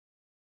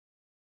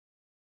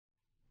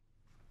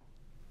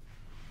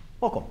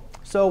Welcome.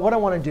 So what I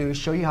want to do is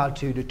show you how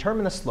to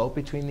determine the slope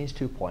between these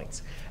 2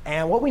 points.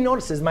 And what we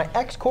notice is my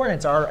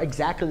x-coordinates are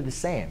exactly the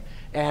same.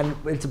 And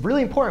it's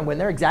really important when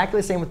they're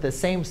exactly the same with the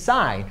same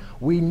sign,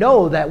 we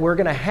know that we're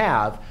going to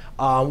have,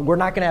 we're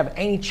not going to have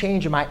any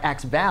change in my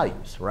x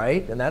values,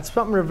 right? And that's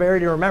something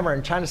to remember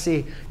and trying to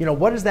see,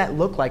 what does that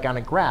look like on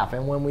a graph?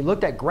 And when we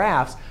looked at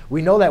graphs,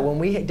 we know that when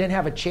we didn't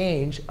have a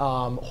change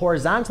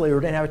horizontally or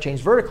didn't have a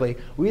change vertically,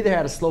 we either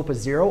had a slope of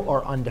 0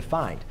 or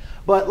undefined.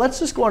 But let's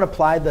just go and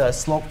apply the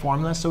slope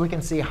formula so we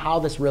can see how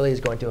this really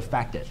is going to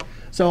affect it.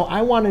 So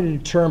I want to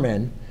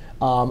determine,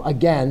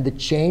 again, the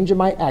change in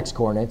my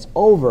x-coordinates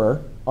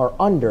over or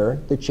under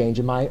the change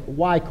in my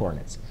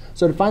y-coordinates.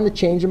 So to find the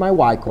change in my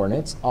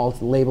y-coordinates, I'll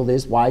label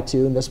this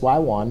y2 and this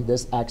y1,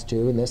 this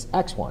x2 and this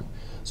x1.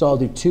 So I'll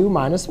do 2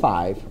 minus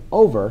 5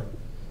 over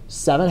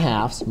 7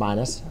 halves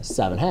minus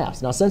 7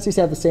 halves. Now since these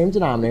have the same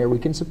denominator, we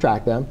can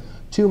subtract them.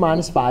 2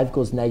 minus 5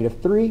 equals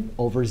negative 3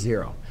 over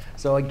 0.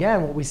 So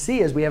again, what we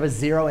see is we have a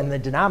 0 in the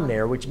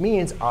denominator, which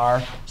means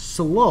our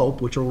slope,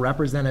 which will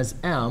represent as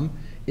m,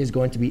 is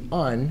going to be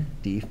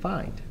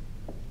undefined.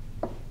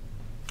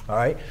 All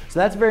right, so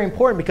that's very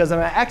important because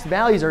my x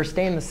values are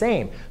staying the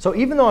same. So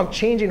even though I'm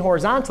changing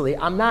horizontally,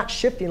 I'm not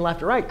shifting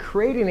left or right,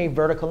 creating a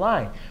vertical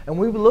line. And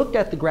when we looked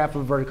at the graph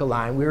of a vertical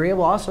line, we were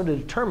able also to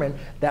determine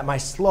that my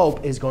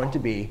slope is going to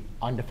be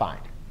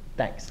undefined.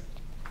 Thanks.